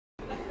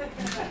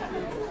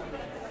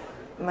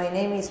My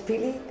name is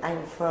Pilar.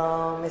 I'm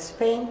from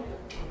Spain.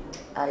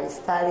 I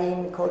study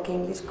in Cork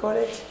English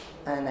College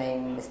and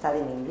I'm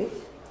studying English.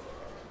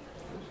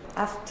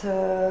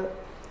 After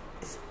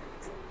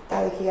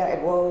studying here, I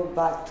want to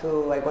back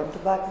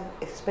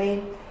to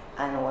Spain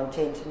and I want to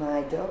change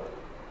my job.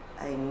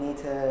 I need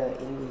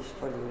English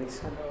for the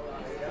reason.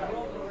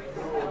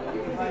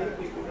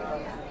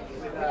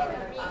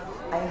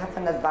 I have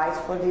an advice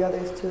for the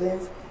other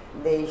students.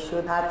 They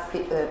should have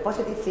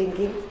positive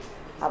thinking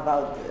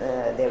about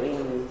their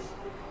English.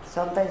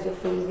 Sometimes you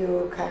feel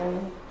you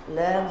can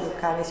learn, you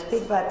can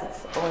speak, but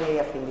it's only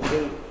a feeling.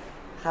 They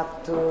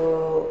have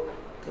to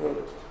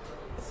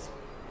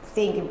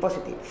think in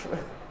positive.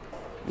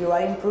 You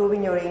are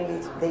improving your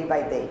English day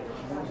by day.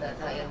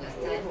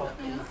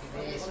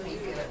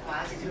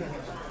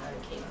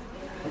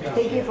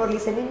 Thank you for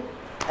listening.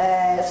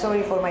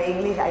 Sorry for my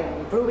English, I'm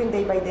improving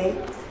day by day.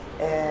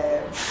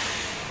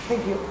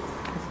 Thank you.